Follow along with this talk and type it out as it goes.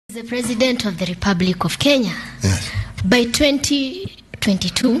The President of the Republic of Kenya, yes. By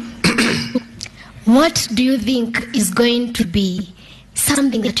 2022, what do you think is going to be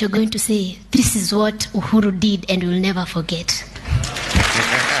something that you're going to say, this is what Uhuru did and we'll never forget?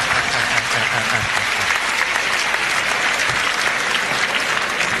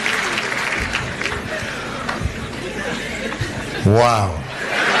 Wow.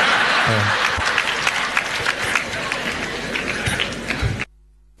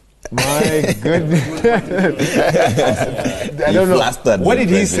 My goodness. I don't know. What did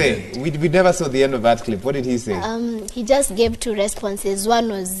he say? We never saw the end of that clip. What did he say? He just gave two responses. One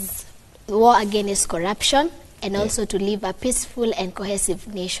was war against corruption and also to live a peaceful and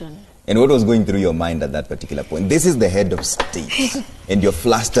cohesive nation. And what was going through your mind at that particular point? This is the head of state and you're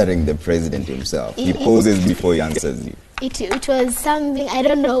flustering the president himself. He poses before he answers you. It was something, I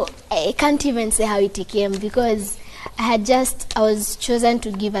don't know, I can't even say how it came because I was chosen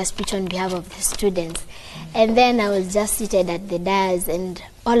to give a speech on behalf of the students. And then I was just seated at the dais and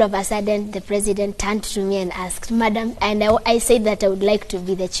all of a sudden the president turned to me and asked, Madam, and I said that I would like to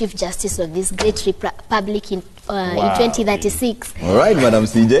be the Chief Justice of this great republic in 2036. All right, Madam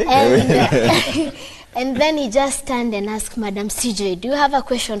CJ. And, and then he just turned and asked, Madam CJ, do you have a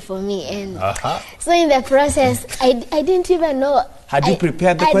question for me? And so in the process, I didn't even know. Had you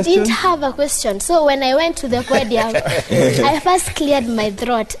prepared the question? I didn't have a question. So when I went to the podium, I first cleared my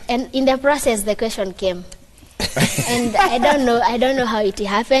throat, and in the process, the question came. And I don't know how it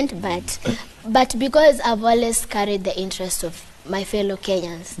happened, but because I've always carried the interest of my fellow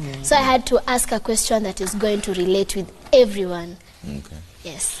Kenyans, so I had to ask a question that is going to relate with everyone. Okay.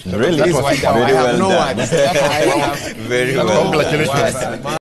 Yes. Really? I have no words. Very well done. Congratulations.